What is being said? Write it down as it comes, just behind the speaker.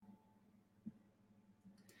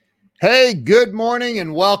Hey, good morning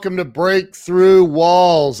and welcome to Breakthrough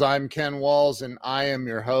Walls. I'm Ken Walls and I am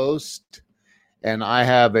your host. And I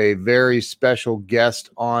have a very special guest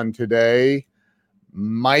on today,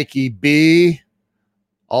 Mikey B,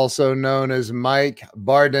 also known as Mike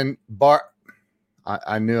Bardellini.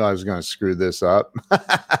 I knew I was going to screw this up.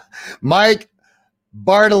 Mike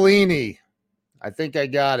Bardellini. I think I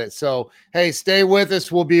got it. So, hey, stay with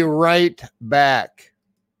us. We'll be right back.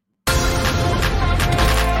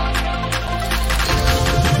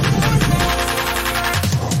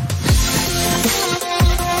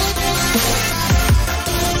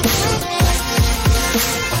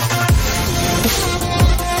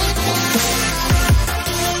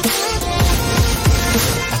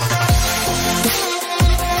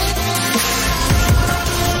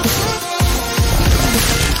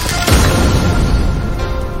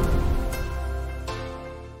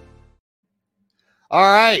 All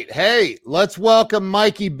right. Hey, let's welcome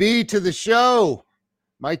Mikey B to the show.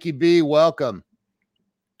 Mikey B, welcome.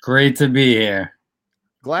 Great to be here.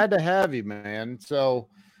 Glad to have you, man. So,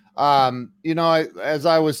 as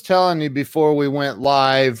I was telling you before we went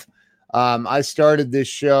live, I started this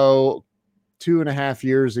show 2.5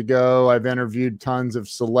 years ago. I've interviewed tons of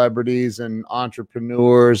celebrities and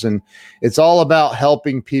entrepreneurs, and it's all about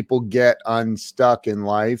helping people get unstuck in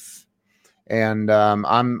life. And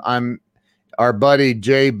our buddy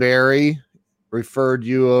Jay Barry referred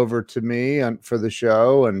you over to me for the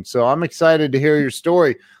show. And so I'm excited to hear your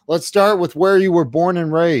story. Let's start with where you were born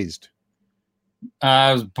and raised.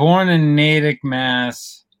 I was born in Natick,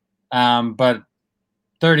 Mass, but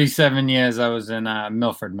 37 years I was in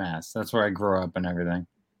Milford, Mass. That's where I grew up and everything.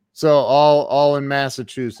 So all in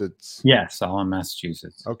Massachusetts? Yes, all in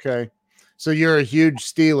Massachusetts. Okay. So you're a huge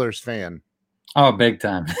Steelers fan? Oh, big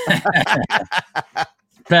time.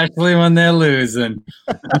 Especially when they're losing.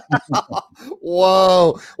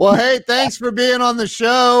 Whoa. Well, hey, thanks for being on the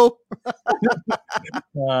show.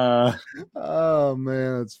 Oh,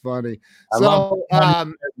 man, that's funny.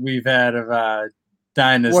 We've had of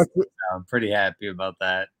Dynasty. I'm pretty happy about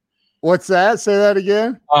that. What's that? Say that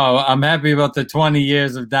again. Oh, I'm happy about the 20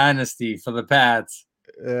 years of Dynasty for the Pats.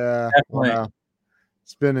 Yeah. Definitely. Wow.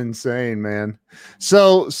 It's been insane, man.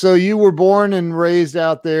 So you were born and raised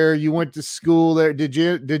out there. You went to school there. Did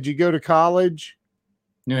you go to college?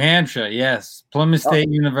 New Hampshire, yes. Plymouth State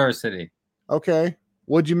University. Okay.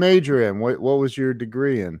 What'd you major in? What was your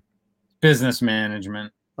degree in? Business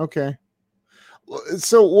management. Okay.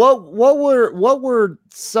 So what were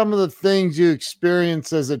some of the things you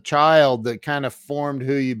experienced as a child that kind of formed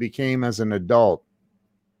who you became as an adult?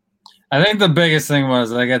 I think the biggest thing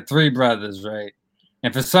was I got 3 brothers, right?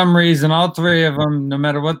 And for some reason, all 3 of them, no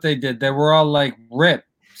matter what they did, they were all like ripped,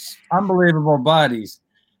 unbelievable bodies.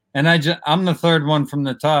 And I'm the 3rd one from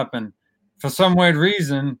the top. And for some weird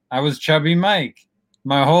reason, I was chubby Mike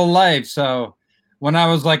my whole life. So when I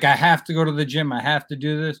was like, I have to go to the gym, I have to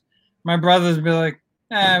do this, my brothers would be like,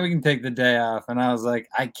 we can take the day off. And I was like,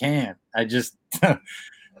 I can't.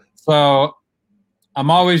 So I'm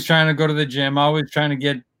always trying to go to the gym, always trying to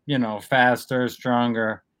get, faster,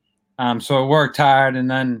 stronger. So it worked hard, and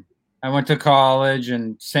then I went to college,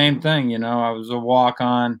 and same thing, I was a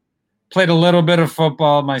walk-on, played a little bit of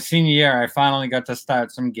football. My senior year, I finally got to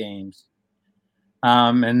start some games.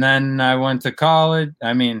 And then I went to college.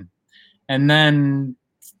 And then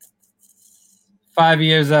 3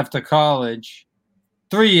 years after college,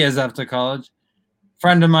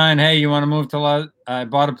 friend of mine, hey, you want to move to I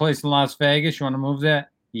bought a place in Las Vegas. You want to move there?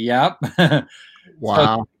 Yep.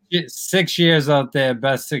 Wow. So 6 years out there,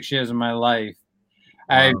 best 6 years of my life.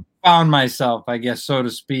 Wow. I found myself, I guess, so to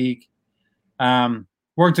speak.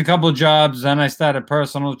 Worked a couple of jobs, then I started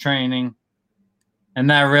personal training. And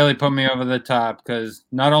that really put me over the top because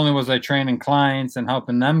not only was I training clients and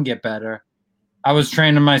helping them get better, I was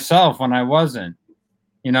training myself when I wasn't.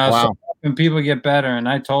 Wow. So helping people get better. And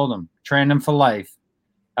I told them, train them for life.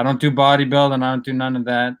 I don't do bodybuilding. I don't do none of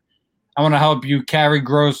that. I want to help you carry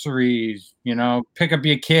groceries, pick up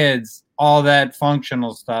your kids, all that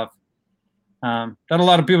functional stuff that a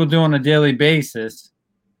lot of people do on a daily basis.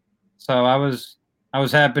 So I was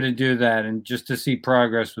happy to do that and just to see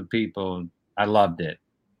progress with people. I loved it.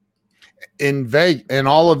 And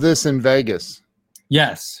all of this in Vegas?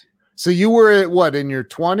 Yes. So you were at what, in your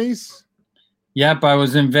 20s? Yep, I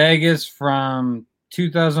was in Vegas from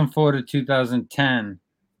 2004 to 2010.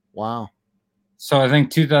 Wow. So I think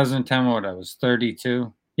 2010, I was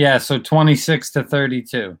 32. Yeah, so 26 to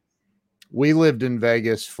 32. We lived in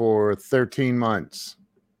Vegas for 13 months.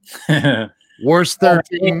 Worst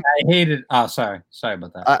 13. I hated. Oh, sorry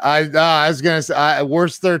about that. I was gonna say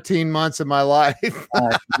worst 13 months of my life.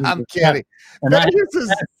 I'm kidding. And I had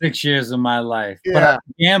 6 years of my life, but I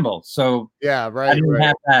gamble, so yeah, right. I didn't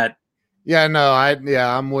have that. Yeah, no,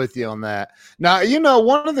 I'm with you on that. Now,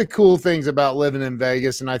 one of the cool things about living in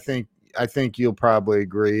Vegas, and I think you'll probably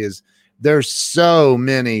agree, is there's so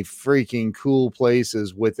many freaking cool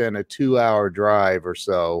places within a 2-hour drive or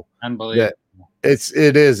so. Unbelievable.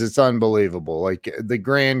 It's unbelievable. Like the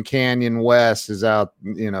Grand Canyon West is out,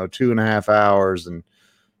 2.5 hours, and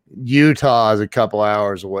Utah is a couple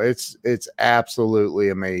hours away. It's absolutely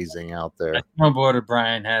amazing out there. I snowboarded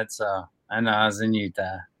Brian Head, so I know I was in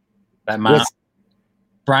Utah. That mount,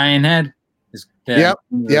 Brian Head is there.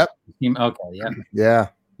 Yep. Okay, yep. Yeah,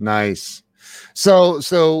 nice. So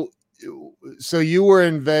you were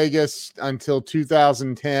in Vegas until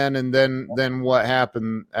 2010, and then what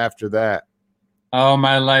happened after that? Oh,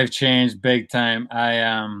 my life changed big time.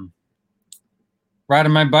 I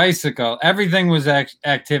riding my bicycle. Everything was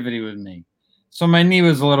activity with me. So my knee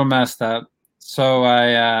was a little messed up. So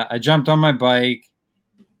I jumped on my bike.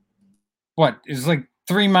 It was like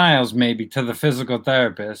 3 miles maybe to the physical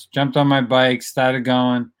therapist. Jumped on my bike, started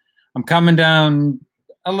going. I'm coming down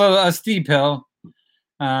a steep hill.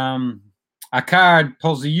 A car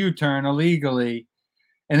pulls a U-turn illegally,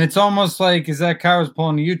 and it's almost like as that car was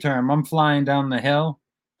pulling a U-turn, I'm flying down the hill,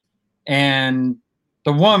 and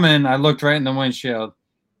the woman, I looked right in the windshield.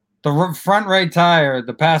 The front right tire,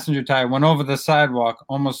 the passenger tire, went over the sidewalk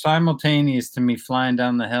almost simultaneous to me flying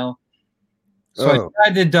down the hill. So I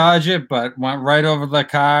tried to dodge it, but went right over the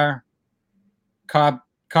car. Cop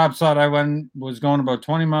thought I was going about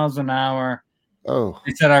 20 miles an hour. Oh.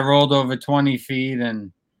 He said I rolled over 20 feet,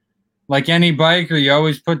 and like any biker, you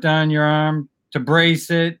always put down your arm to brace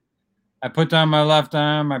it. I put down my left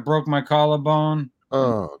arm. I broke my collarbone.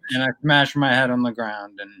 Oh. And I smashed my head on the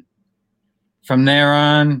ground. And from there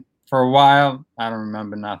on, for a while, I don't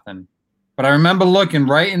remember nothing. But I remember looking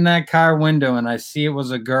right in that car window, and I see it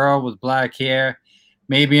was a girl with black hair,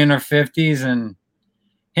 maybe in her 50s, and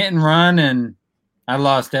hit and run, and I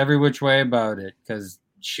lost every which way about it because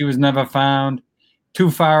she was never found, too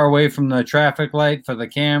far away from the traffic light for the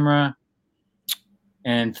camera.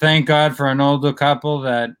 And thank God for an older couple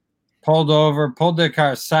that pulled their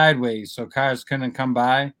car sideways so cars couldn't come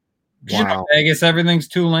by. Wow. Vegas, everything's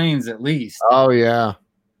 2 lanes at least. Oh, yeah.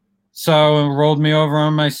 So it rolled me over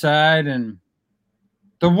on my side, and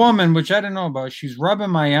the woman, which I didn't know about, she's rubbing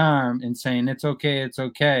my arm and saying, "It's okay, it's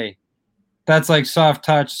okay." That's like soft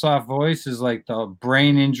touch, soft voice is like the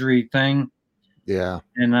brain injury thing. Yeah.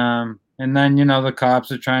 And then, the cops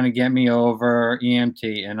are trying to get me over,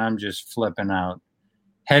 EMT, and I'm just flipping out.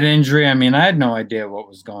 Head injury, I mean, I had no idea what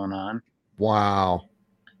was going on. Wow.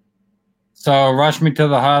 So rushed me to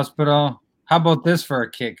the hospital. How about this for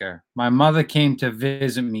a kicker? My mother came to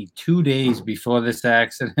visit me 2 days before this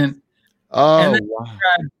accident. Oh, and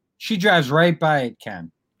then she drives right by it,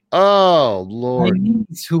 Ken. Oh, Lord. My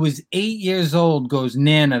niece, who was 8 years old, goes,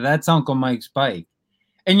 "Nana, that's Uncle Mike's bike."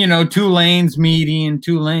 And, 2 lanes, median,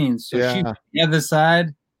 2 lanes. So she's on the other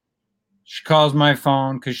side. She calls my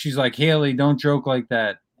phone because she's like, "Haley, don't joke like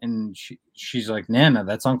that." And she's like, "Nana,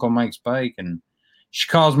 that's Uncle Mike's bike." And she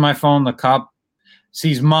calls my phone. The cop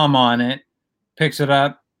sees Mom on it, picks it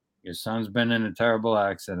up. "Your son's been in a terrible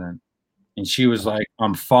accident." And she was like,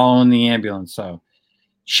 "I'm following the ambulance." So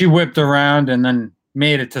she whipped around and then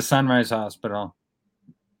made it to Sunrise Hospital.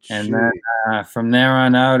 And then from there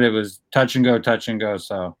on out, it was touch and go.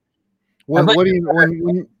 So what do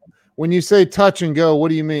you when you say touch and go, what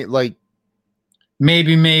do you mean? Like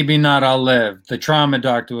maybe not, I'll live. The trauma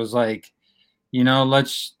doctor was like,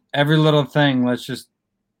 let's every little thing, let's just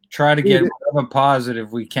try to get whatever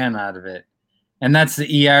positive we can out of it. And that's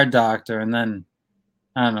the ER doctor. And then,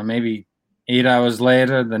 I don't know, maybe 8 hours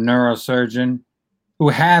later, the neurosurgeon who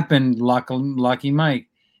happened, lucky Mike,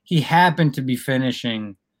 he happened to be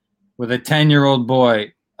finishing with a 10-year-old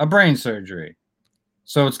boy a brain surgery.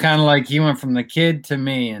 So it's kind of like he went from the kid to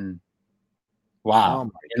me, and wow,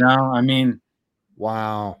 I mean.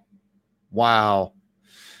 Wow.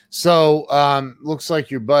 So looks like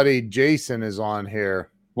your buddy Jason is on here.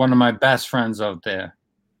 One of my best friends out there.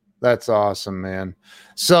 That's awesome, man.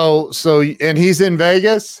 So and he's in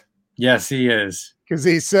Vegas? Yes, he is. Because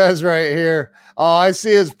he says right here, oh, I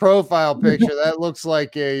see his profile picture. That looks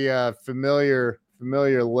like a familiar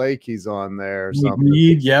lake he's on there or something.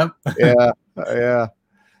 Mead, yep. Yeah.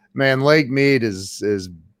 Man, Lake Mead is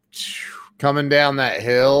coming down that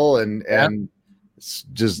hill and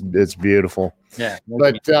it's beautiful. Yeah.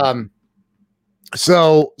 But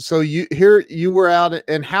so you were out,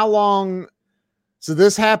 and how long So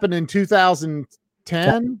this happened in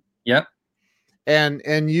 2010? Yep.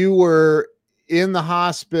 And you were in the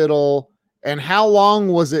hospital, and how long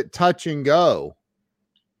was it touch and go?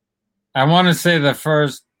 I want to say the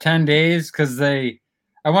first 10 days because I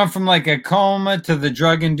went from like a coma to the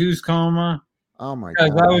drug-induced coma. Oh my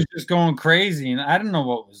Because God. I was just going crazy and I didn't know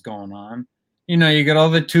what was going on. You know, you got all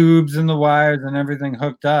the tubes and the wires and everything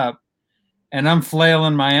hooked up, and I'm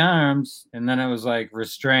flailing my arms, and then it was like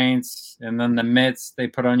restraints, and then the mitts they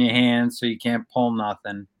put on your hands so you can't pull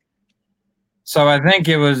nothing. So I think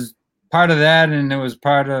it was part of that, and it was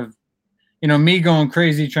part of, you know, me going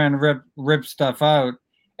crazy trying to rip stuff out,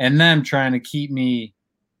 and them trying to keep me,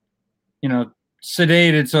 you know,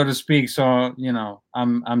 sedated, so to speak. So, you know,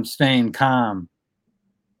 I'm staying calm.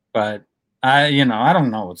 But I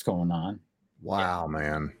don't know what's going on. Wow,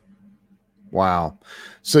 man. Wow.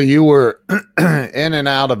 So you were in and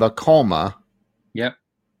out of a coma. Yep.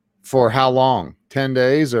 For how long? 10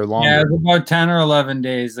 days or longer? Yeah, it was about 10 or 11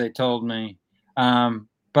 days, they told me.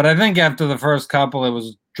 But I think after the first couple, it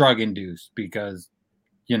was drug induced because,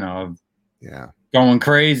 you know, going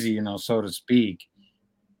crazy, you know, so to speak.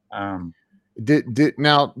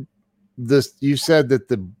 Now this, you said that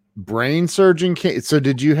the brain surgeon came. So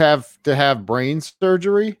did you have to have brain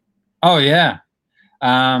surgery? Oh yeah.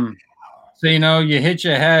 So, you know, you hit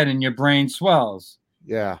your head and your brain swells.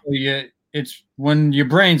 Yeah. So it's when your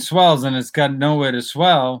brain swells and it's got nowhere to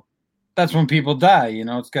swell, that's when people die. You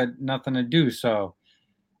know, it's got nothing to do. So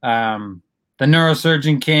the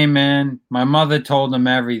neurosurgeon came in. My mother told him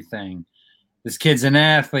everything. This kid's an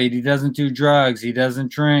athlete. He doesn't do drugs. He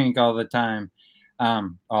doesn't drink all the time,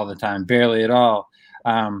 barely at all.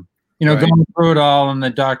 You know, going through it all, and the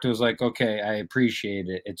doctor was like, okay, I appreciate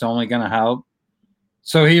it. It's only going to help.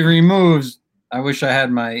 So he removes, I wish I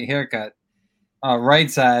had my haircut, right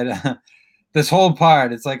side, this whole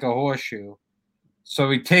part. It's like a horseshoe. So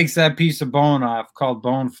he takes that piece of bone off called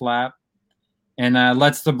bone flap and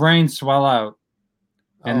lets the brain swell out.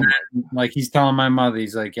 And then, like he's telling my mother,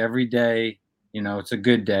 he's like, every day, you know, it's a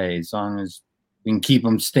good day as long as we can keep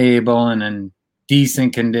them stable and in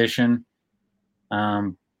decent condition.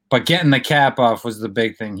 But getting the cap off was the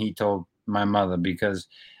big thing he told my mother, because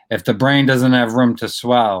if the brain doesn't have room to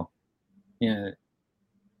swell, you know,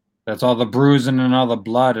 that's all the bruising and all the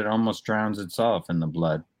blood. It almost drowns itself in the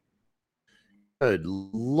blood. Good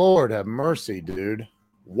Lord have mercy, dude.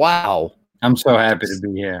 Wow. I'm so happy to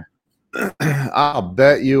be here. I'll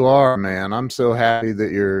bet you are, man. I'm so happy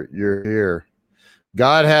that you're here.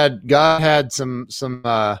 God had some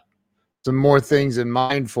more things in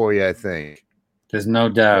mind for you, I think. There's no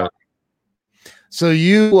doubt. So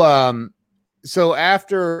you so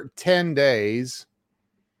after 10 days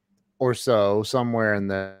or so, somewhere in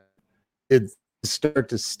there, did it start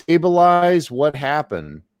to stabilize? What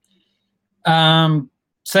happened?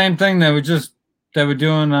 Same thing. They were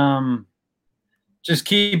doing just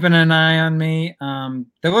keeping an eye on me.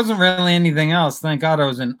 There wasn't really anything else. Thank God I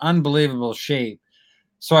was in unbelievable shape.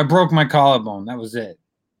 So I broke my collarbone. That was it.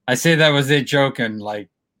 I say that was it joking, like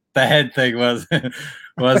the head thing was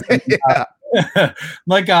Yeah.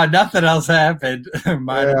 my God, nothing else happened.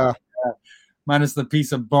 Minus the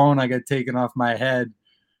piece of bone I got taken off my head.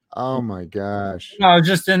 Oh my gosh. I was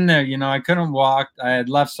just in there, you know, I couldn't walk. I had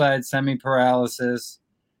left side semi-paralysis.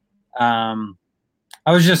 I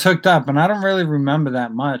was just hooked up, and I don't really remember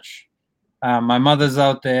that much. My mother's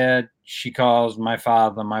out there. She calls my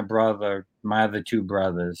father, my brother, my other two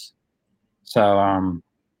brothers. So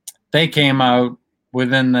they came out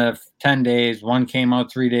within the 10 days. One came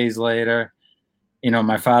out 3 days later. You know,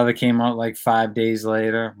 my father came out like 5 days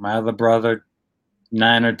later. My other brother,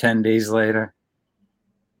 9 or 10 days later.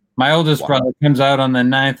 My oldest brother comes out on the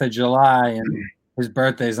 9th of July, and his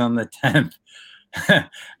birthday's on the 10th.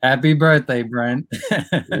 Happy birthday, Brent.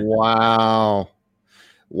 Wow.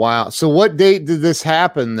 So what date did this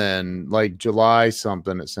happen then? Like July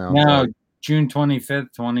something, it sounds like. June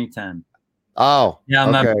 25th, 2010. Oh, yeah,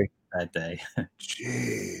 okay. That day.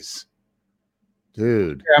 Jeez.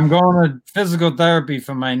 Dude. I'm going to physical therapy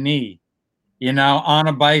for my knee, you know, on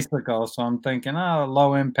a bicycle. So I'm thinking,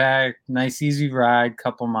 low impact, nice, easy ride,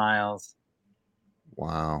 couple miles.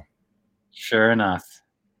 Wow. Sure enough.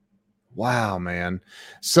 Wow, man.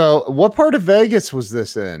 So what part of Vegas was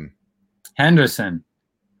this in? Henderson.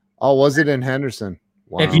 Oh, was it in Henderson?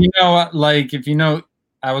 Wow. If you know,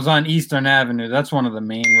 I was on Eastern Avenue. That's one of the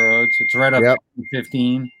main roads. It's right up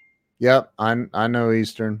 15. Yep. I know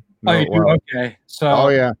Eastern. No, you do? Okay. So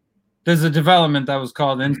yeah. There's a development that was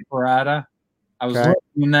called Inspirata. I was looking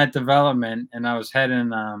in that development, and I was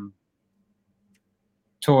heading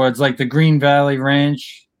towards like the Green Valley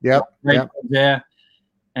Ranch. Yep. Right there.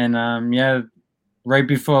 And right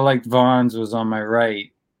before like Vaughn's was on my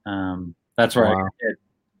right. That's where I hit.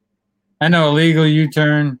 I know, illegal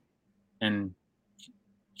U-turn, and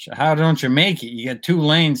how don't you make it? You get 2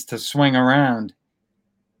 lanes to swing around.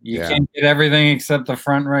 You can't get everything except the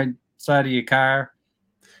front right side of your car.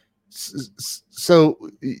 So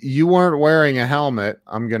you weren't wearing a helmet,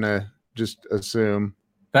 I'm gonna just assume.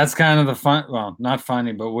 That's kind of the fun, well, not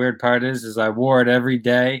funny, but weird part is I wore it every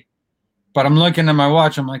day. But I'm looking at my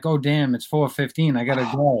watch. I'm like, oh, damn, it's 4:15. I got to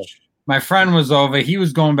go. My friend was over. He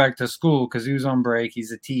was going back to school because he was on break.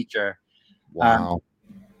 He's a teacher. Wow.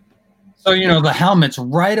 So, you know, the helmet's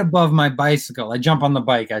right above my bicycle. I jump on the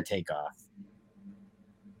bike. I take off.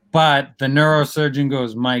 But the neurosurgeon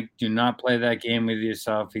goes, Mike, do not play that game with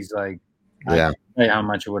yourself. He's like, I can't tell you how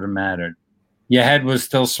much it would have mattered. Your head was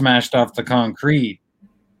still smashed off the concrete.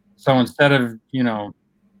 So instead of, you know,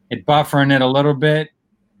 it buffering it a little bit,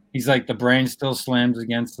 he's like, the brain still slams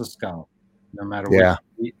against the skull, no matter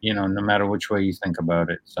which, you know, no matter which way you think about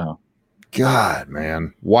it. So, God,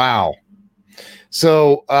 man, wow.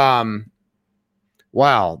 So,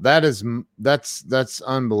 wow, that's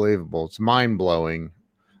unbelievable. It's mind blowing.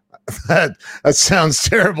 that sounds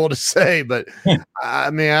terrible to say, but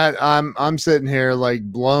I mean, I'm sitting here like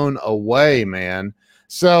blown away, man.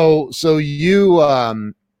 So you,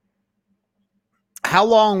 how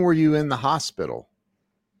long were you in the hospital?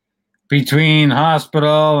 Between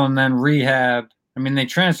hospital and then rehab. I mean, they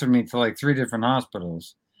transferred me to like 3 different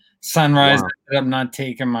hospitals. Sunrise ended up not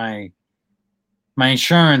taking my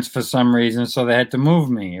insurance for some reason, so they had to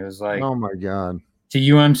move me. It was like, oh my God, to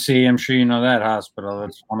UMC. I'm sure you know that hospital.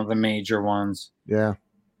 It's one of the major ones. Yeah.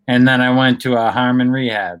 And then I went to a Harmon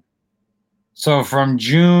rehab. So from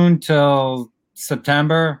June till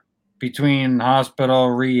September, between hospital,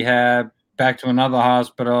 rehab, back to another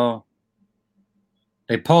hospital,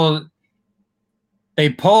 they pulled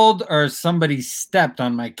or somebody stepped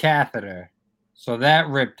on my catheter. So that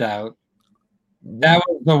ripped out. That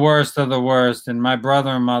was the worst of the worst. And my brother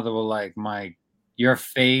and mother were like, Mike, your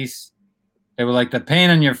face. They were like, the pain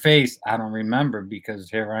on your face, I don't remember because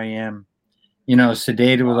here I am, you know,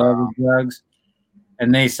 sedated with all the drugs.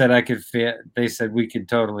 And they said they said we could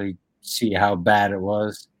totally see how bad it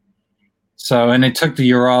was. So, and it took the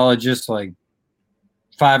urologist like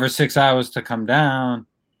 5 or 6 hours to come down.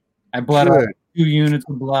 I bled out 2 units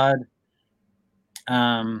of blood.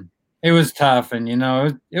 It was tough. And, you know,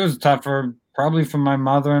 it was tough probably for my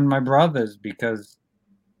mother and my brothers because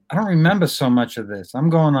I don't remember so much of this. I'm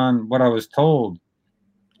going on what I was told,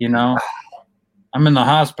 you know. I'm in the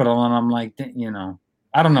hospital and I'm like, you know,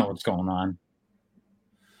 I don't know what's going on.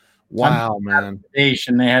 Wow, man. They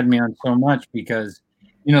had me on so much because,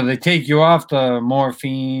 you know, they take you off the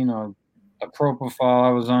morphine or the propofol I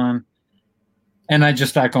was on. And I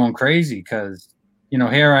just start going crazy because, you know,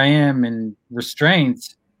 here I am in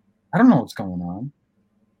restraints. I don't know what's going on.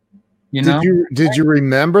 You know? Did you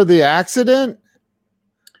remember the accident?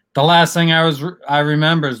 The last thing I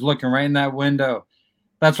remember is looking right in that window.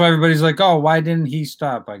 That's why everybody's like, oh, why didn't he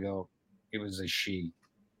stop? I go, it was a she.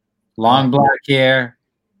 Long black hair,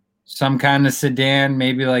 some kind of sedan,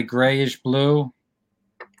 maybe like grayish blue.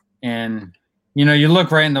 And, you know, you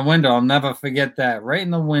look right in the window. I'll never forget that. Right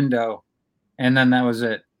in the window. And then that was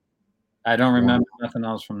it. I don't remember nothing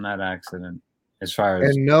else from that accident as far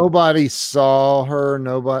as. And nobody saw her,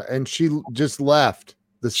 and she just left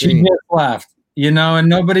the scene. She just left, you know, and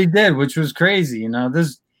nobody did, which was crazy. You know,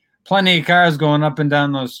 there's plenty of cars going up and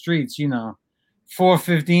down those streets, you know,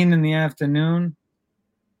 4:15 in the afternoon.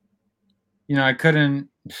 You know, I couldn't,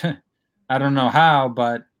 I don't know how,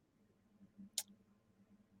 but.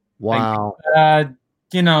 Wow.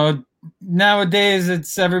 You know,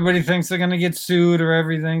 nowadays everybody thinks they're going to get sued or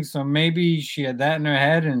everything. So maybe she had that in her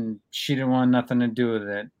head and she didn't want nothing to do with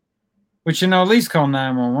it. Which, you know, at least call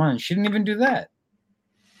 911. She didn't even do that.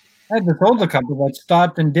 I had this older couple that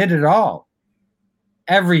stopped and did it all.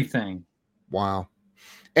 Everything. Wow.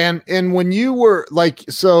 And when you were like,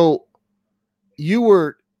 so you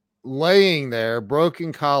were laying there,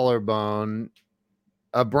 broken collarbone,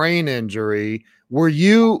 a brain injury. Were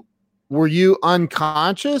you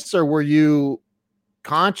unconscious or were you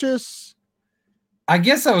conscious? I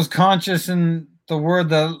guess I was conscious in the word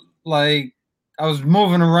that, like, I was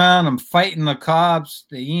moving around. I'm fighting the cops,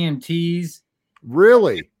 the EMTs.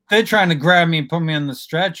 Really? They're trying to grab me and put me on the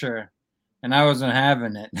stretcher, and I wasn't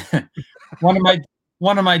having it.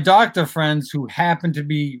 One of my doctor friends who happened to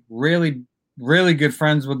be really, really good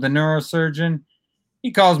friends with the neurosurgeon,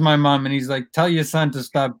 he calls my mom and he's like, tell your son to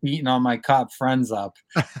stop beating all my cop friends up.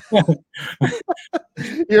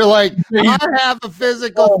 You're like, I have a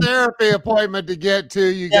physical therapy appointment to get to,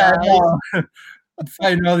 you guys.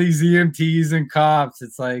 fighting all these EMTs and cops.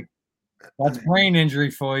 It's like, that's brain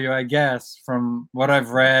injury for you, I guess, from what I've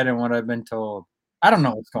read and what I've been told. I don't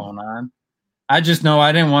know what's going on. I just know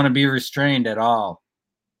I didn't want to be restrained at all.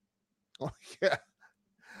 Oh, yeah.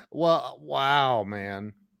 Well, wow,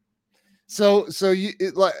 man. So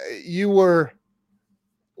you were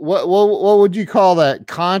what would you call that?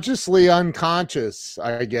 Consciously unconscious,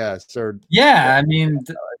 I guess, or yeah. I mean,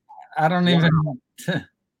 I don't even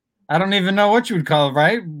know what you would call it,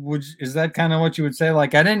 right? Is that kind of what you would say?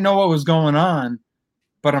 Like, I didn't know what was going on,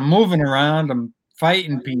 but I'm moving around, I'm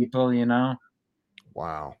fighting people, you know.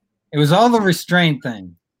 Wow. It was all the restraint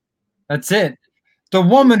thing. That's it. The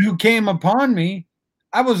woman who came upon me,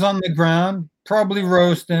 I was on the ground, probably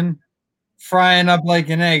roasting, frying up like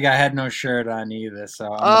an egg. I had no shirt on either,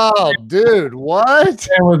 so Oh, dude, what?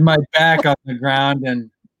 with my back on the ground, and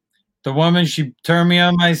the woman, she turned me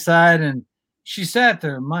on my side, and she sat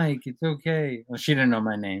there. Mike, it's okay. Well, she didn't know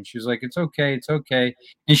my name. She was like, "It's okay, it's okay,"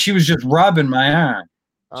 and she was just rubbing my arm,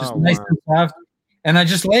 just nice and soft, and I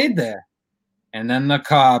just laid there. And then the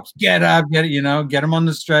cops, get up, get him on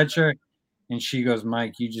the stretcher, and she goes,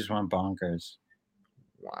 "Mike, you just went bonkers."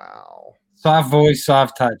 Wow. Soft voice,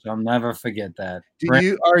 soft touch. I'll never forget that.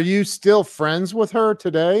 Are you still friends with her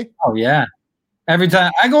today? Oh yeah. Every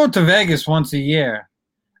time I go to Vegas once a year.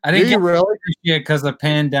 I didn't get really this year because of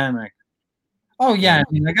pandemic. Oh yeah, I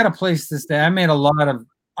mean, I got a place to stay. I made a lot of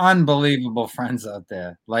unbelievable friends out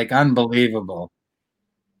there, like unbelievable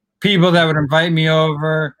people that would invite me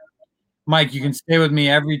over. Mike, you can stay with me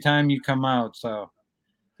every time you come out. So,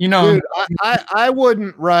 you know, dude, I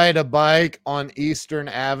wouldn't ride a bike on Eastern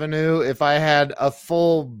Avenue if I had a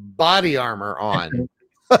full body armor on.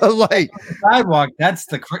 Like sidewalk, that's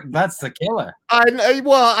the killer.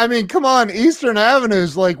 I mean, come on, Eastern Avenue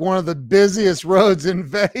is like one of the busiest roads in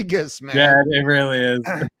Vegas, man. Yeah, it really is.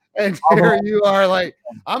 And here you are, like,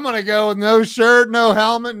 I'm gonna go with no shirt, no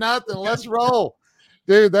helmet, nothing. Let's roll,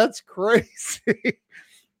 dude. That's crazy.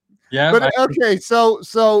 Yeah, but okay, so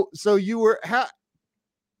you were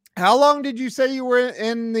how long did you say you were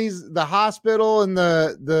in the hospital and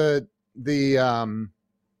the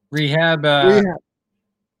rehab? Rehab.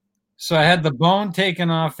 So I had the bone taken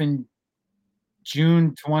off in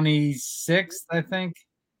June 26th, I think.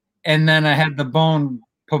 And then I had the bone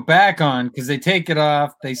put back on because they take it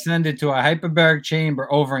off. They send it to a hyperbaric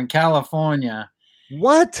chamber over in California.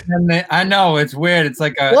 What? And I know, it's weird. It's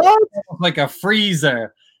like a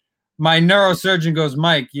freezer. My neurosurgeon goes,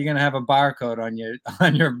 "Mike, you're going to have a barcode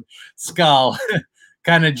on your skull,"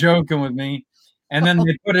 kind of joking with me. And then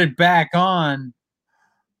they put it back on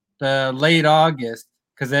the late August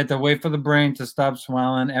because they had to wait for the brain to stop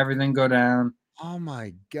swelling, everything go down. Oh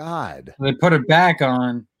my God. They put it back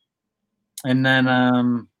on. And then,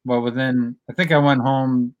 I think I went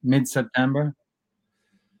home mid-September.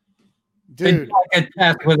 Dude. They take a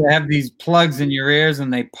test where they have these plugs in your ears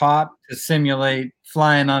and they pop to simulate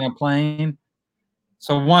flying on a plane.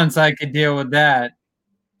 So once I could deal with that,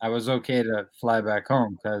 I was okay to fly back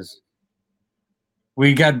home because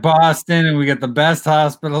we got Boston and we got the best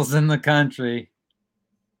hospitals in the country.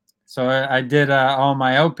 So I did all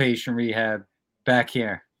my outpatient rehab back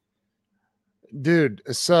here. Dude,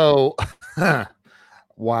 so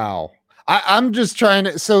wow. I'm just trying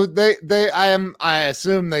to, so I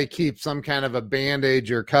assume they keep some kind of a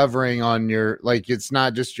bandage or covering on your, like, it's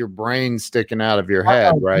not just your brain sticking out of your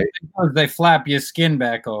head, right? They flap your skin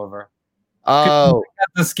back over. Oh,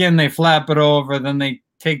 the skin, they flap it over, then they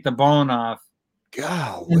take the bone off.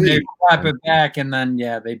 Golly. And they flap it back, and then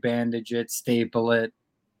they bandage it, staple it.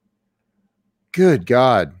 Good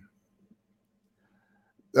God.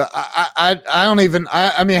 I don't even,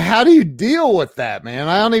 I mean, how do you deal with that, man?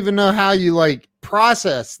 I don't even know how you like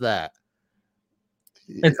process that.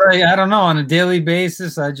 It's like, I don't know, on a daily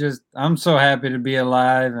basis, I'm so happy to be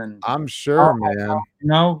alive. And I'm sure, man.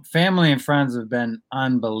 Family and friends have been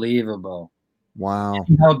unbelievable. Wow.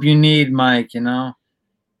 Any help you need, Mike,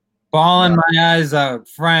 bawling my eyes out.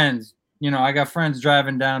 Friends, I got friends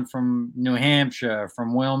driving down from New Hampshire,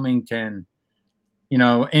 from Wilmington,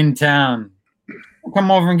 in town.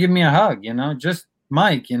 Come over and give me a hug, just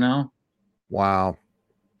Mike, Wow.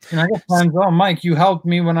 I got friends. Oh, Mike, you helped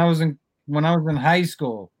me when I was in high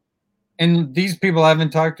school, and these people I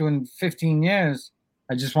haven't talked to in 15 years.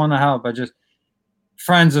 I just want to help.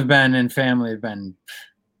 Friends have been and family have been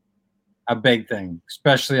a big thing,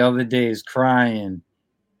 especially other days crying.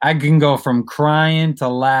 I can go from crying to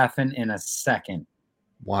laughing in a second.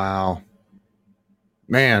 Wow.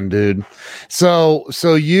 Man, dude. So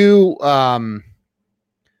you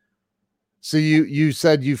so you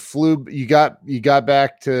said you got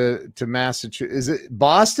back to Massachusetts. Is it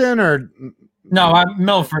Boston or No,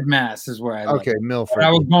 Milford, Mass. is where I live. Okay, Milford. But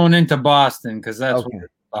I was going into Boston because that's where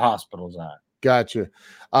the hospital's at. Gotcha.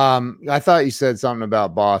 I thought you said something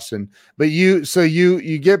about Boston, but you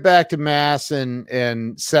get back to Mass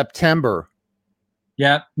in September.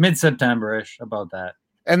 Yeah, mid-September-ish, about that.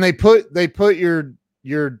 And they put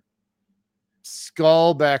your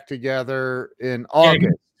skull back together in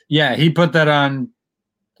August. Yeah, he put that on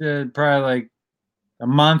probably like a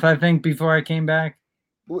month, I think, before I came back.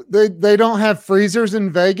 They don't have freezers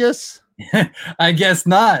in Vegas? I guess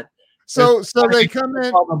not. So they come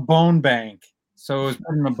in a bone bank. So it was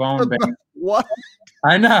put in a bone bank. What?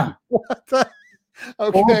 I know. What the?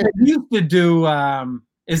 Okay. Well, what they used to do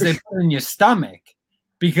is they put it in your stomach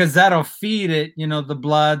because that'll feed it, the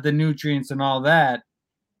blood, the nutrients, and all that,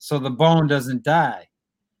 so the bone doesn't die.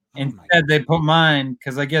 Instead, they put mine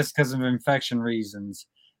because of infection reasons.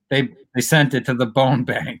 They sent it to the bone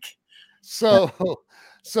bank. So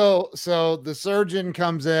the surgeon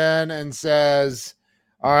comes in and says,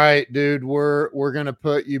 "All right, dude, we're gonna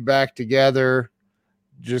put you back together.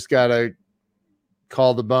 Just gotta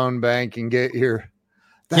call the bone bank and get your."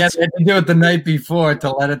 Yeah, they had to do it the night before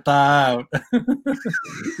to let it thaw out.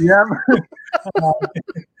 Yep.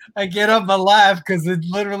 I get up and laugh because it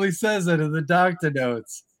literally says it in the doctor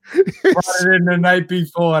notes. Brought it in the night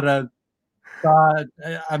before to thaw.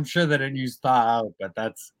 I'm sure they didn't use thaw out, but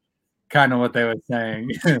that's kind of what they were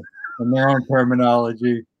saying in their own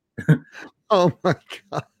terminology. Oh my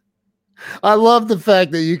God. I love the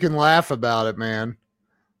fact that you can laugh about it, man.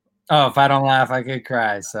 Oh, if I don't laugh, I could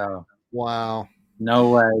cry. So wow.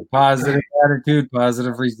 No way. Positive attitude,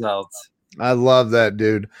 positive results. I love that,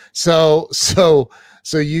 dude. So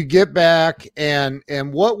you get back and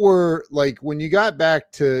what were, like, when you got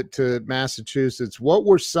back to Massachusetts, what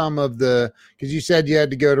were some of the, because you said you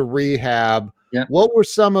had to go to rehab. Yeah. What were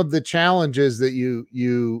some of the challenges that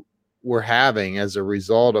you were having as a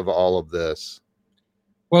result of all of this?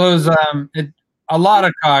 Well, it was a lot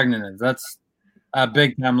of cognitive. That's a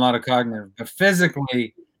big time, a lot of cognitive. But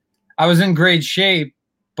physically, I was in great shape,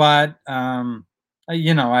 but I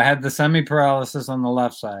had the semi-paralysis on the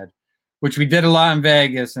left side, which we did a lot in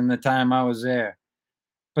Vegas in the time I was there.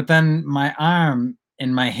 But then my arm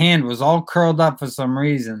and my hand was all curled up for some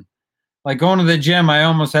reason. Like going to the gym, I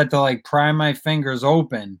almost had to like pry my fingers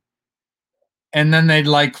open, and then they'd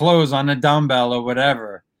like close on a dumbbell or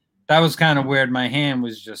whatever. That was kind of weird. My hand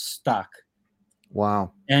was just stuck.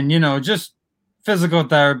 Wow. And just physical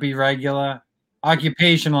therapy, regular.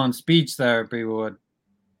 Occupational and speech therapy what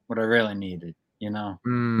I really needed,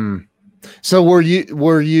 So were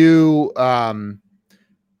you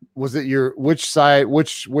was it your which side,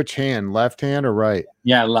 which hand, left hand or right?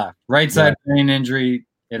 Yeah, left. Right side brain injury,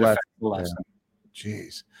 it affects the left side.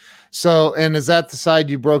 Jeez. So, and is that the side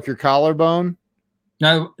you broke your collarbone?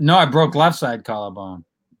 No, I broke left side collarbone.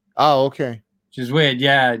 Oh, okay. Which is weird.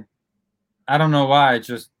 Yeah. I don't know why. It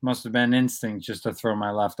just must have been instinct just to throw my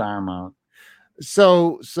left arm out.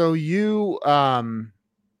 So you wow,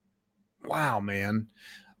 man.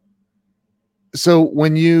 So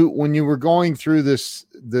when you were going through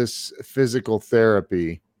this physical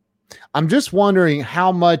therapy, I'm just wondering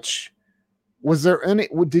how much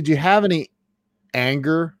did you have any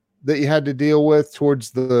anger that you had to deal with towards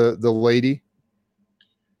the lady?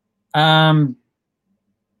 My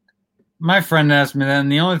friend asked me that,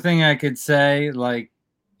 and the only thing I could say, like,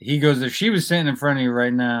 he goes, if she was sitting in front of you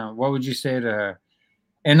right now, what would you say to her?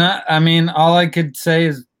 And I mean, all I could say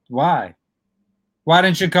is, why? Why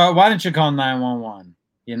didn't you call 911?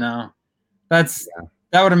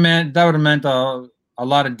 That would have meant a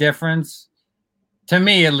lot of difference to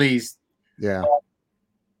me, at least. Yeah.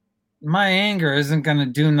 My anger isn't going to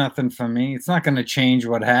do nothing for me. It's not going to change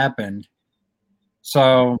what happened.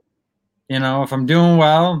 So, if I'm doing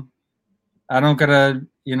well, I don't gotta,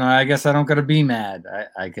 I guess I don't gotta be mad.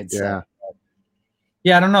 I could say. Yeah.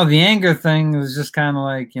 Yeah, I don't know. The anger thing was just kind of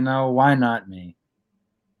like, why not me?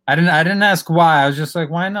 I didn't ask why. I was just like,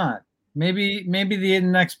 why not? Maybe the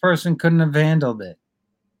next person couldn't have handled it.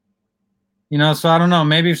 So I don't know.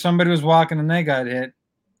 Maybe if somebody was walking and they got hit,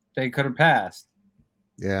 they could have passed.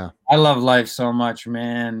 Yeah. I love life so much,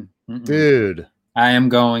 man. Dude. I am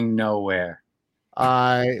going nowhere.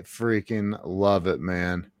 I freaking love it,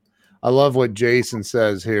 man. I love what Jason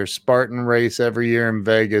says here. Spartan race every year in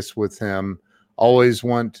Vegas with him. Always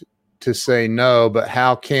want to say no, but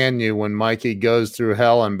how can you when Mikey goes through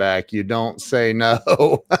hell and back? You don't say no.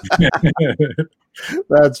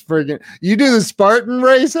 That's freaking. You do the Spartan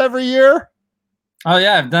race every year? Oh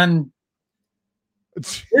yeah, I've done.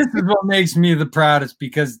 This is what makes me the proudest,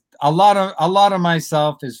 because a lot of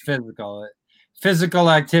myself is physical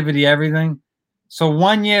activity, everything. So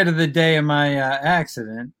 1 year to the day of my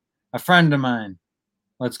accident, a friend of mine,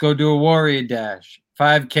 let's go do a warrior dash,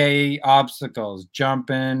 5K obstacles,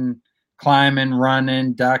 jumping, climbing,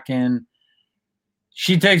 running, ducking.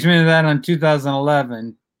 She takes me to that on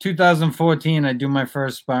 2011. 2014, I do my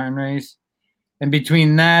first Spartan race. And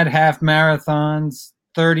between that, half marathons,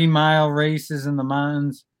 30-mile races in the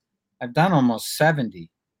mountains, I've done almost 70.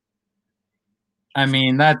 I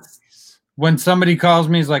mean, that's when somebody calls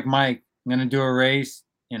me, he's like, Mike, I'm going to do a race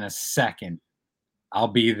in a second. I'll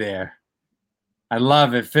be there. I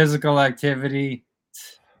love it. Physical activity.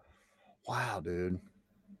 Wow, dude.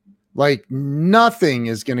 Like nothing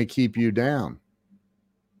is going to keep you down.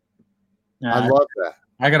 I love that.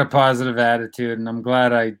 I got a positive attitude, and I'm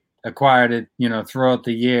glad I acquired it, throughout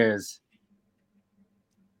the years.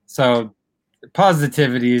 So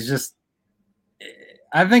positivity is just,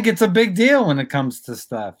 I think it's a big deal when it comes to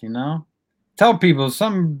stuff, Tell people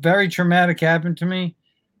something very traumatic happened to me,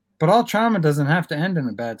 but all trauma doesn't have to end in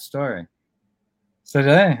a bad story. So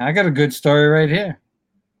hey, I got a good story right here.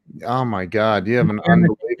 Oh my God, you have an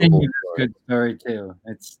unbelievable good story too.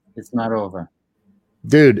 It's not over.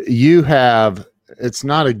 Dude, it's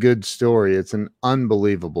not a good story, it's an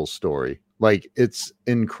unbelievable story. Like, it's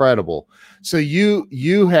incredible. So you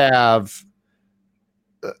have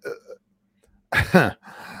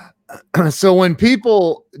so when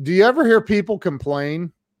people, do you ever hear people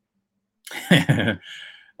complain?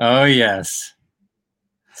 Oh yes.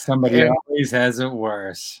 Somebody always has it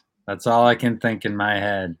worse. That's all I can think in my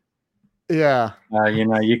head. Yeah.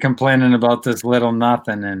 You're complaining about this little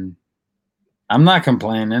nothing, and I'm not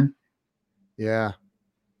complaining. Yeah.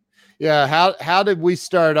 Yeah. How did we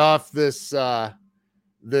start off this, how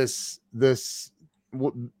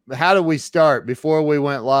did we start before we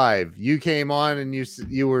went live? You came on and you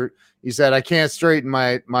said, I can't straighten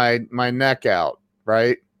my neck out.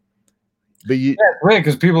 Right. But yeah, right.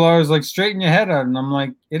 Because people are always like, straighten your head out. And I'm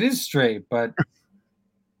like, it is straight, but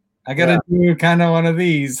I got to do kind of one of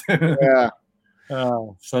these. Yeah.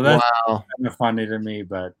 So that's kind of funny to me,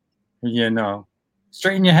 but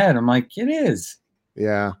straighten your head. I'm like, it is.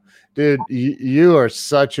 Yeah, dude, you are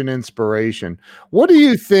such an inspiration. What do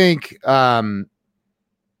you think? Here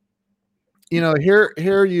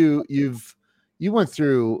you went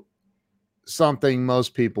through something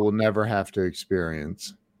most people will never have to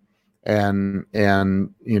experience. And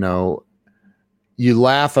you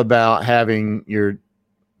laugh about having your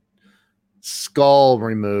skull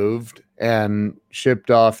removed and shipped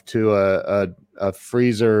off to a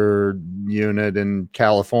freezer unit in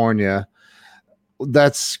California.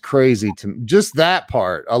 That's crazy to me. Just that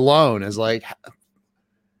part alone is like,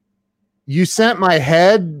 you sent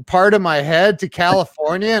part of my head to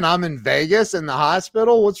California and I'm in Vegas in the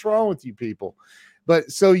hospital. What's wrong with you people?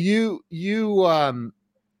 But so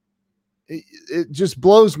it just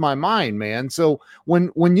blows my mind, man. So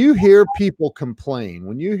when you hear people complain,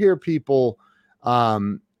 when you hear people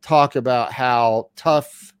talk about how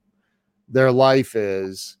tough their life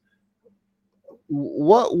is,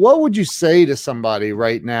 what would you say to somebody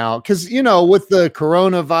right now? Because with the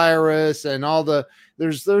coronavirus and all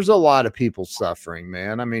there's a lot of people suffering,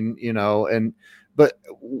 man. I mean, but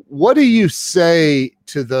what do you say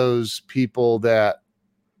to those people that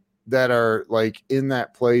are like in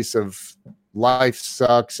that place of life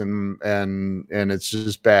sucks and it's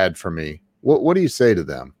just bad for me? What do you say to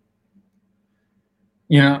them?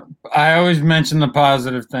 I always mention the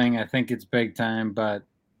positive thing. I think it's big time, but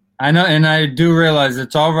I know, and I do realize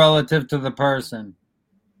it's all relative to the person,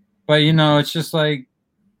 but it's just like,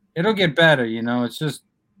 it'll get better. It's just,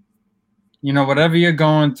 whatever you're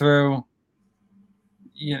going through,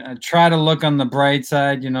 try to look on the bright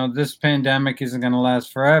side. This pandemic isn't going to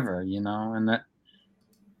last forever, and that,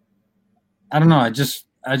 I don't know. I just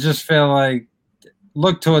feel like,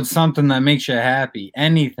 look towards something that makes you happy.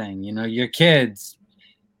 Anything, your kids,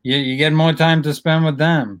 you get more time to spend with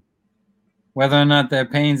them, whether or not they're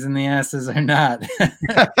pains in the asses or not.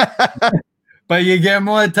 But you get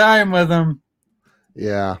more time with them.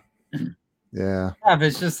 Yeah. Yeah.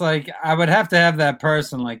 It's just like, I would have to have that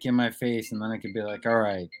person like in my face, and then I could be like, all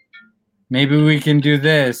right, maybe we can do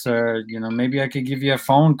this, or maybe I could give you a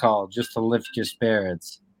phone call just to lift your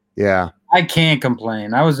spirits. Yeah. I can't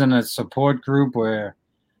complain. I was in a support group where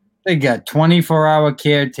they got 24-hour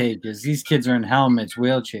caretakers. These kids are in helmets,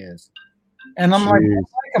 wheelchairs. And I'm like, what am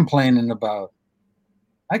I complaining about?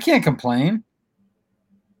 I can't complain.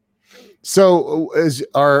 So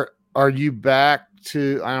are you back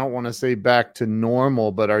to, I don't want to say back to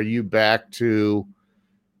normal, but are you back to,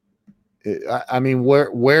 I mean,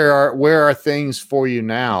 where are things for you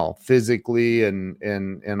now physically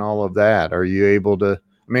and all of that? Are you able to,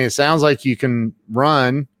 I I mean, it sounds like you can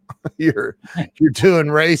run. you're doing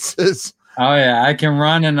races. Oh yeah, I can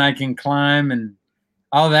run and I can climb and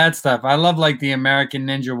all that stuff. I love like the American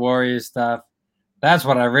Ninja Warrior stuff. That's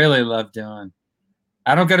what I really love doing.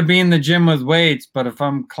 I don't got to be in the gym with weights, but if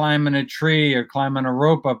I'm climbing a tree or climbing a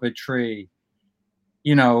rope up a tree,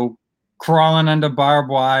 you know, crawling under barbed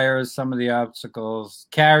wire is some of the obstacles,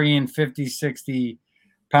 carrying 50,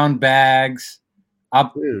 60-pound bags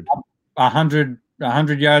up, Dude. up 100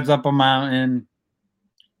 yards up a mountain.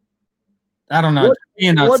 I don't know.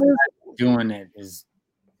 Doing it is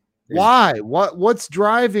why? What's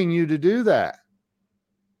driving you to do that?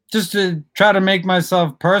 Just to try to make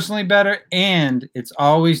myself personally better, and it's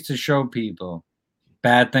always to show people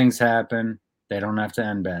bad things happen. They don't have to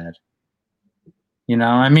end bad. You know,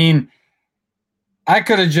 I mean, I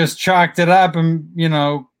could have just chalked it up and, you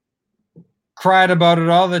know, cried about it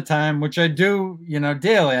all the time, which I do, you know,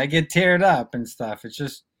 daily. I get teared up and stuff. It's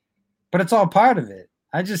just, but it's all part of it.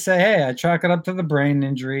 I just say, hey, I chalk it up to the brain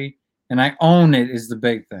injury, and I own it is the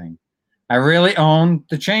big thing. I really own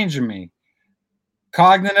the change in me.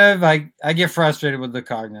 Cognitive, I get frustrated with the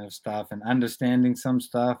cognitive stuff and understanding some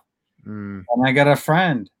stuff. And I got a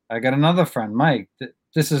friend. I got another friend, Mike.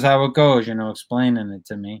 This is how it goes, you know, explaining it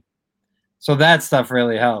to me. So that stuff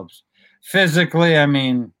really helps. Physically, I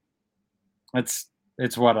mean, it's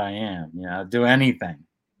what I am. You know, I'll do anything.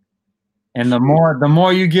 And the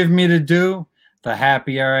more you give me to do, the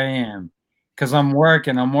happier I am. Because I'm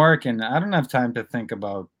working. I don't have time to think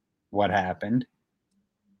about what happened.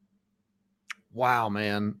 Wow,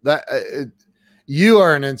 man, you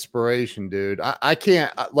are an inspiration, dude. I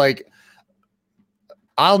can't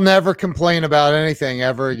I'll never complain about anything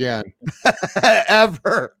ever again.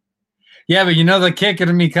 Ever. Yeah, but you know the kicker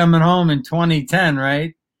to me coming home in 2010,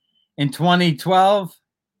 right? In 2012,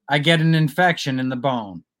 I get an infection in the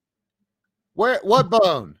bone. What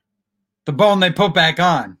bone? The bone they put back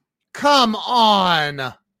on. Come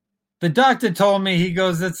on. The doctor told me, he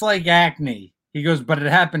goes, it's like acne. He goes, but it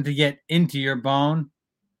happened to get into your bone.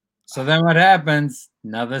 So then what happens?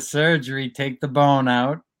 Another surgery, take the bone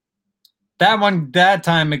out. That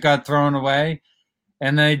time it got thrown away.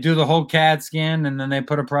 And they do the whole CAT scan, and then they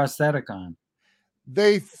put a prosthetic on.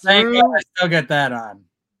 I still get that on.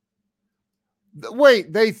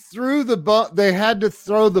 Wait, they threw the bone. They had to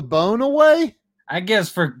throw the bone away? I guess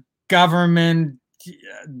for government,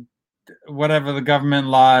 whatever the government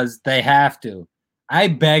laws, they have to. I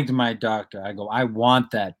begged my doctor. I go, I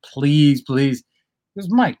want that. Please, please. He goes,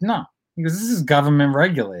 Mike, no. He goes, this is government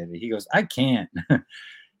regulated. He goes, I can't.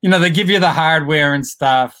 You know, they give you the hardware and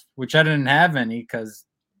stuff, which I didn't have any because,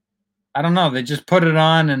 I don't know, they just put it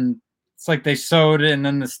on and it's like they sewed it and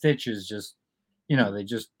then the stitches just, you know, they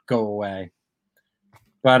just go away.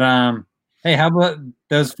 But, hey, how about,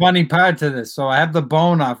 there's a funny part to this. So I have the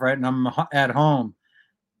bone off, right, and I'm at home.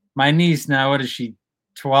 My niece now, what is she,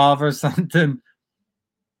 12 or something?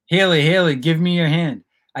 Haley, give me your hand.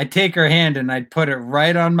 I take her hand and I'd put it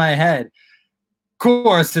right on my head. Of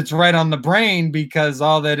course, it's right on the brain because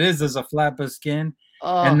all that is a flap of skin.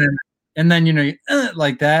 And then you know,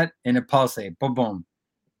 like that, and it pulsates. Boom, boom.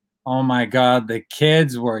 Oh my God, the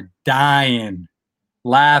kids were dying,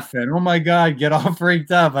 laughing. Oh my God, get all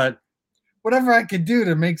freaked out. But whatever I could do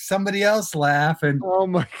to make somebody else laugh, and oh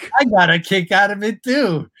my God, I got a kick out of it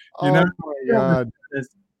too. You know? My God.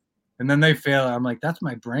 And then they fail. I'm like, that's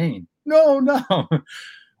my brain. No.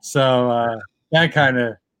 So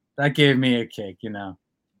that gave me a kick, you know.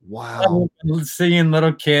 Wow. Seeing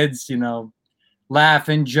little kids, you know,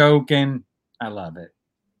 laughing, joking. I love it.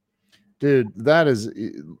 Dude, that is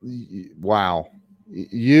wow.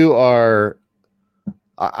 You are,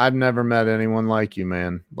 I've never met anyone like you,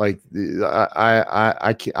 man. Like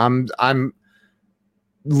I'm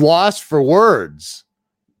lost for words.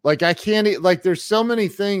 Like I can't, like there's so many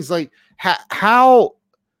things, like how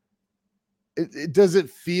does it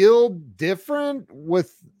feel different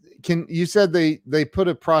with, you said they put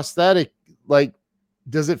a prosthetic, like,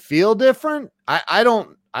 does it feel different? I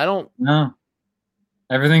don't know.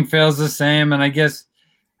 Everything feels the same. And I guess,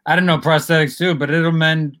 I don't know, prosthetics too, but it'll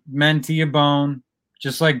mend to your bone,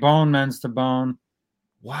 just like bone mends to bone.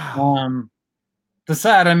 Wow. The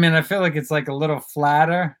side, I mean, I feel like it's like a little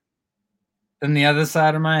flatter than the other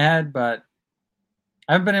side of my head, but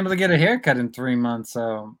I haven't been able to get a haircut in 3 months,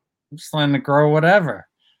 so I'm just letting it grow whatever.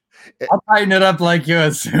 I'll tighten it up like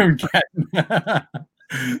yours soon.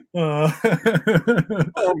 Oh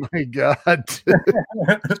my God.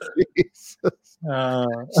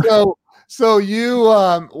 So you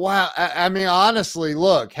wow, I mean, honestly,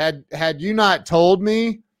 look, had you not told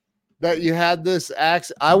me that you had this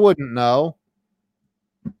accident, I wouldn't know.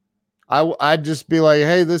 I'd just be like,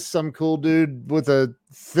 hey, this is some cool dude with a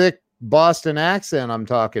thick Boston accent I'm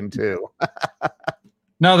talking to.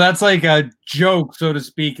 No, that's like a joke, so to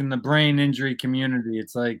speak, in the brain injury community.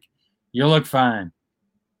 It's like, you look fine.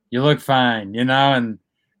 You look fine, and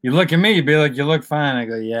you look at me, you'd be like, you look fine. I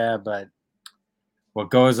go, yeah, but what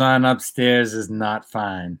goes on upstairs is not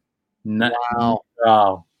fine. Not at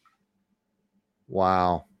all.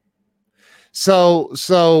 Wow.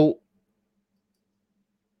 So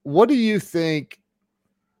what do you think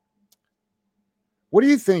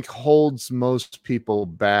holds most people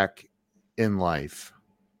back in life?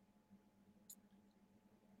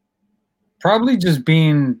 Probably just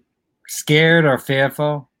being scared or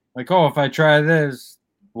fearful. Like, oh, if I try this,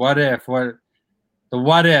 what if? The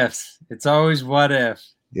what ifs. It's always what if.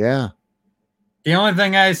 Yeah. The only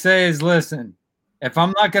thing I say is, listen, if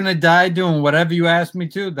I'm not going to die doing whatever you ask me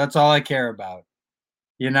to, that's all I care about.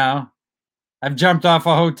 I've jumped off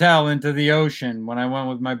a hotel into the ocean when I went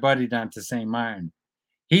with my buddy down to St. Martin.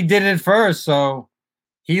 He did it first, so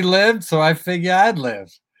he lived, so I figure I'd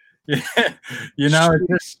live.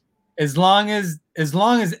 As long as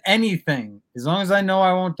anything, as long as I know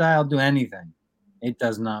I won't die, I'll do anything. It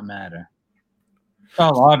does not matter.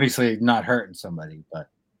 Well, obviously not hurting somebody, but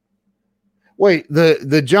wait,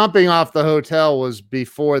 the jumping off the hotel was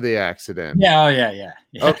before the accident. Yeah, oh yeah.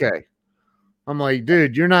 Okay. I'm like,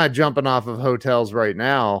 dude, you're not jumping off of hotels right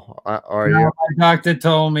now, are you? My doctor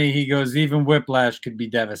told me, he goes, even whiplash could be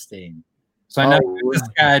devastating. So I never did the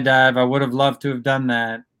skydive. I would have loved to have done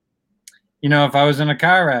that. If I was in a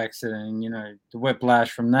car accident, the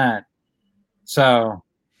whiplash from that. So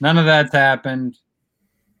none of that's happened.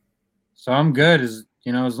 So I'm good. As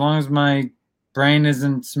long as my brain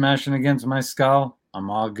isn't smashing against my skull, I'm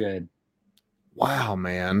all good. Wow,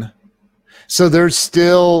 man. So there's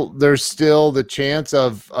still the chance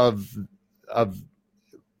of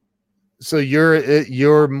so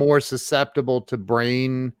you're more susceptible to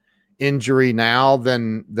brain injury now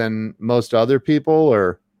than most other people,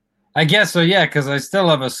 or? I guess so, yeah, because I still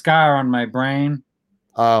have a scar on my brain.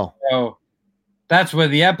 Oh. So that's where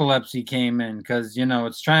the epilepsy came in, because,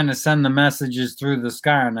 it's trying to send the messages through the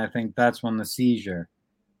scar, and I think that's when the seizure.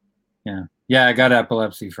 Yeah. Yeah, I got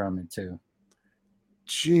epilepsy from it, too.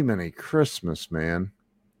 Jiminy Christmas, man.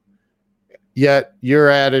 Yet your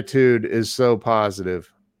attitude is so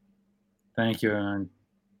positive. Thank you, Aaron.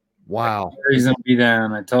 Wow. Reason to be there,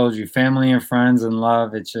 and I told you, family and friends and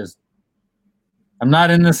love, it's just, I'm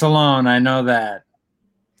not in this alone. I know that.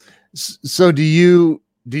 So do you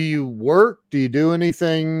work? Do you do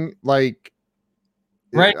anything like?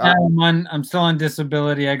 Right now, I'm still on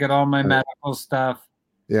disability. I got all my medical stuff.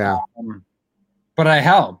 Yeah. But I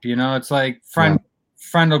help, it's like friend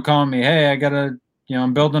will call me. Hey, I gotta,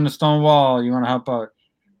 I'm building a stone wall. You want to help out?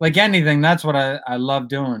 Like anything. That's what I love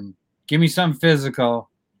doing. Give me something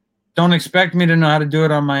physical. Don't expect me to know how to do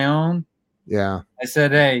it on my own. Yeah. I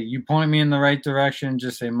said, hey, you point me in the right direction.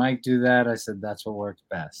 Just say, Mike, do that. I said, that's what works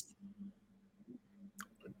best.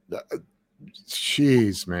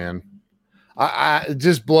 Jeez, man. It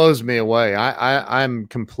just blows me away. I'm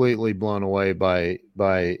completely blown away by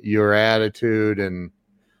your attitude, and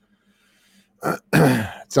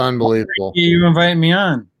it's unbelievable. You invite me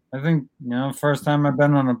on. I think, first time I've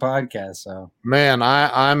been on a podcast. So, man,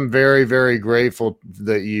 I'm very, very grateful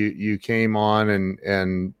that you came on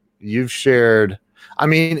and you've shared. I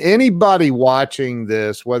mean, anybody watching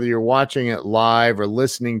this, whether you're watching it live or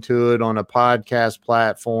listening to it on a podcast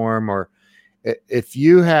platform, or if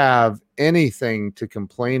you have anything to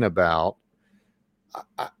complain about,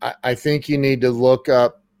 I think you need to look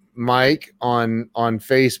up Mike on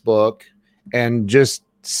Facebook and just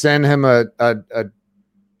send him a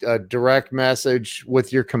direct message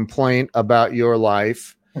with your complaint about your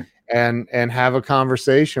life and have a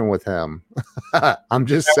conversation with him. I'm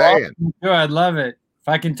just saying. Sure, I'd love it. If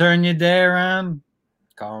I can turn your day around,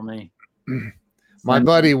 call me. My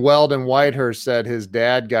buddy Weldon Whitehurst said his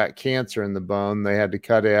dad got cancer in the bone. They had to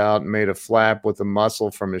cut it out and made a flap with a muscle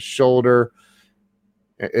from his shoulder.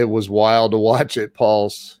 It was wild to watch it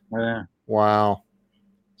pulse. Yeah. Wow.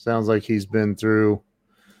 Sounds like he's been through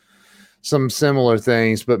some similar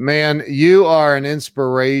things, but man, you are an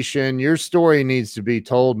inspiration. Your story needs to be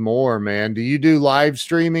told more, man. Do you do live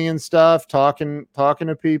streaming and stuff, talking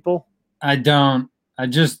to people? I don't.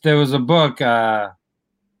 There was a book, a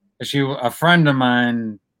friend of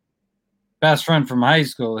mine, best friend from high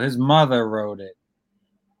school, his mother wrote it.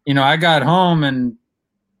 I got home and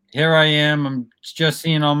here I am. I'm just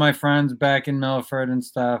seeing all my friends back in Milford and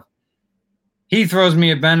stuff. He throws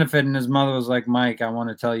me a benefit, and his mother was like, Mike, I want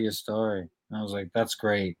to tell you a story. And I was like, that's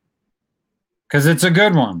great. Because it's a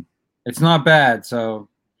good one. It's not bad. So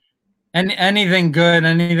And anything good,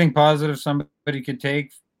 anything positive somebody could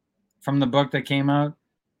take from the book that came out?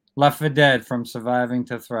 Left for Dead, From Surviving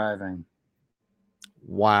to Thriving.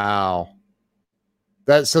 Wow.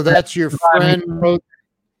 That's your Surviving. friend wrote.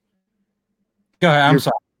 Go ahead. I'm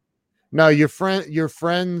sorry. No, your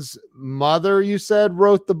friend's mother, you said,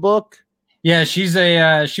 wrote the book? Yeah, she was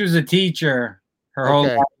a teacher her whole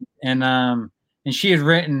life, and she had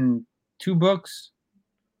written 2 books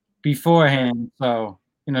beforehand. So,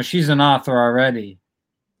 she's an author already.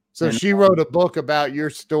 So she wrote a book about your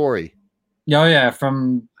story. Oh yeah,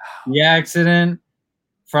 from the accident,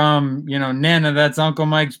 from Nana, that's Uncle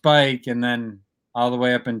Mike's bike, and then all the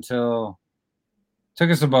way up until took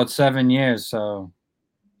us about 7 years. So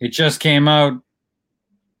it just came out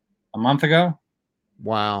a month ago.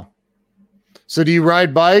 Wow. So do you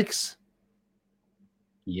ride bikes?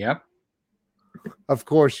 Yep. Of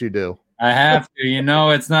course you do. I have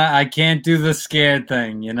to. It's not. I can't do the scared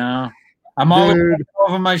thing. I'm always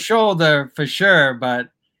over my shoulder for sure, but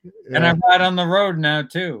and I ride on the road now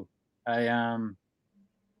too. I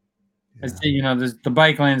see. The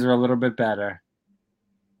bike lanes are a little bit better.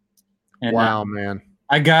 And, wow, man.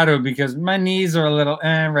 I got to, because my knees are a little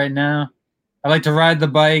right now. I like to ride the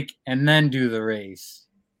bike and then do the race.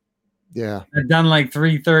 Yeah. I've done like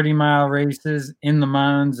 3 30-mile races in the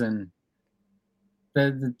mountains, and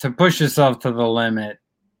to push yourself to the limit.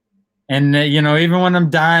 And, even when I'm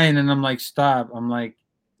dying and I'm like, stop, I'm like,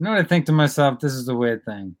 what I think to myself? This is the weird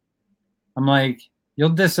thing. I'm like, you'll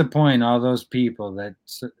disappoint all those people that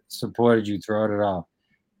supported you throughout it all.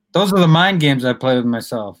 Those are the mind games I play with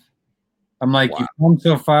myself. I'm like, wow.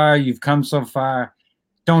 You've come so far.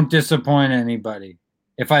 Don't disappoint anybody.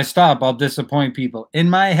 If I stop, I'll disappoint people. In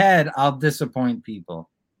my head, I'll disappoint people.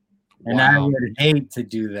 And I would hate to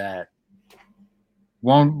do that.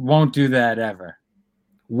 Won't do that ever.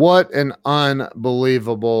 What an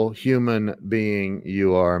unbelievable human being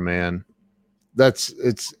you are, man.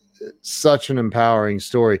 It's such an empowering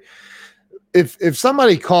story. If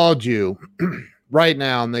somebody called you right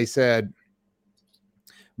now and they said,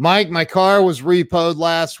 Mike, my car was repoed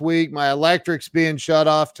last week. My electric's being shut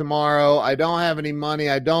off tomorrow. I don't have any money.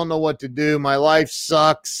 I don't know what to do. My life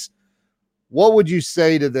sucks. What would you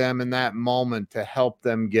say to them in that moment to help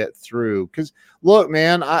them get through? Because look,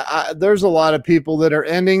 man, there's a lot of people that are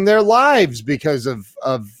ending their lives because of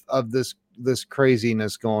this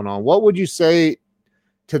craziness going on. What would you say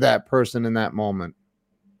to that person in that moment?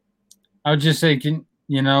 I would just say, can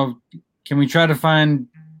we try to find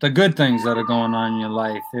the good things that are going on in your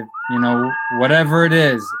life? If whatever it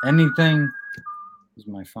is, anything. Is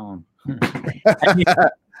my phone.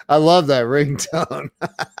 I love that ringtone.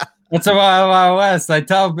 That's a Wild Wild West. I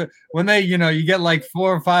tell when they, you get like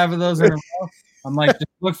 4 or 5 of those in a row. I'm like, just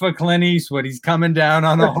look for Clint Eastwood. He's coming down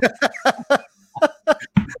on a.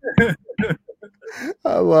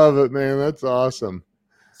 I love it, man. That's awesome.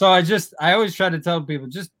 So I always try to tell people,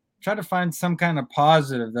 just try to find some kind of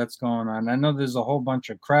positive that's going on. I know there's a whole bunch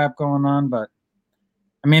of crap going on, but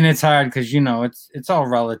I mean, it's hard because, it's all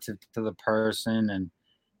relative to the person and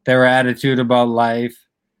their attitude about life.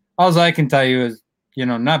 All I can tell you is,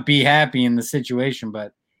 not be happy in the situation,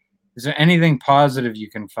 but is there anything positive you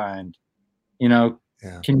can find? Can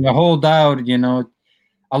you hold out?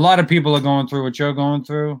 A lot of people are going through what you're going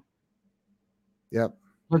through. Yep.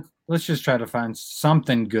 Let's just try to find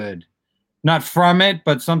something good. Not from it,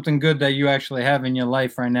 but something good that you actually have in your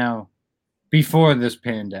life right now before this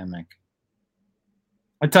pandemic.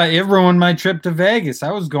 I tell you, it ruined my trip to Vegas.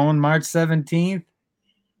 I was going March 17th.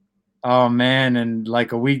 Oh, man. And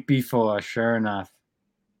like a week before, sure enough,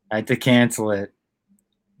 I had to cancel it.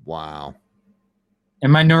 Wow.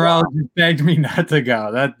 And my neurologist begged me not to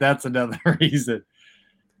go. That's another reason.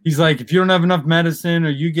 He's like, if you don't have enough medicine or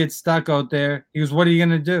you get stuck out there, he goes, what are you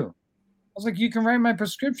going to do? I was like, you can write my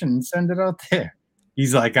prescription and send it out there.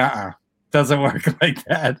 He's like, doesn't work like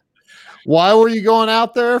that. Why were you going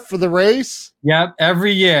out there for the race? Yep,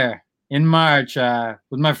 every year in March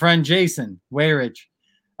with my friend Jason Wayrich.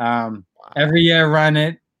 Every year run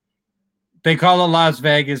it. They call it Las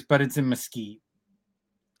Vegas, but it's in Mesquite.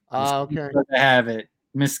 Okay. They have it.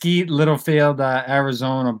 Mesquite, Littlefield,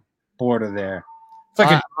 Arizona border there. It's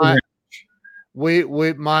like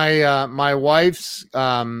my wife's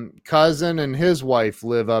cousin and his wife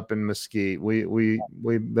live up in Mesquite. We've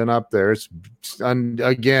been up there. It's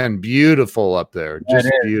again beautiful up there. Just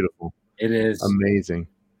beautiful. It is amazing.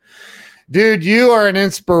 Dude, you are an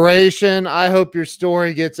inspiration. I hope your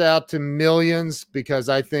story gets out to millions because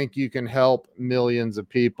I think you can help millions of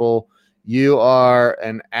people. You are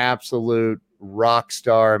an absolute rock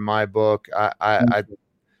star in my book. I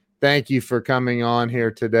thank you for coming on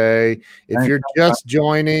here today. If you're just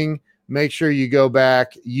joining, make sure you go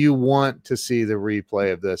back. You want to see the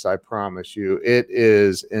replay of this. I promise you, it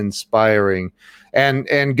is inspiring.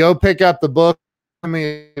 And go pick up the book on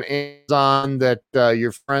Amazon that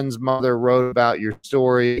your friend's mother wrote about your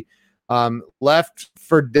story. Left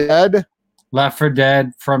for Dead. Left for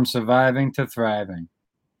Dead: From Surviving to Thriving.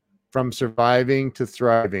 From Surviving to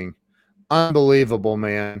Thriving. Unbelievable,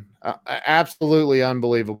 man. Absolutely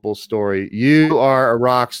unbelievable story. You are a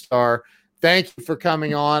rock star. Thank you for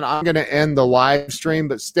coming on. I'm going to end the live stream,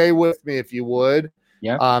 but stay with me if you would.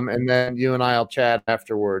 Yep. And then you and I will chat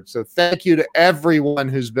afterwards. So thank you to everyone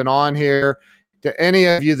who's been on here, to any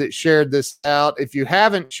of you that shared this out. If you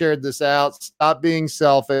haven't shared this out, stop being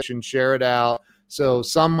selfish and share it out so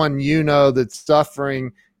someone you know that's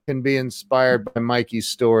suffering can be inspired by Mikey's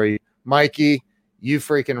story. Mikey, you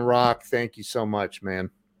freaking rock. Thank you so much, man.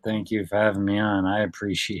 Thank you for having me on. I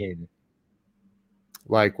appreciate it.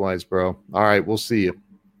 Likewise, bro. All right, we'll see you.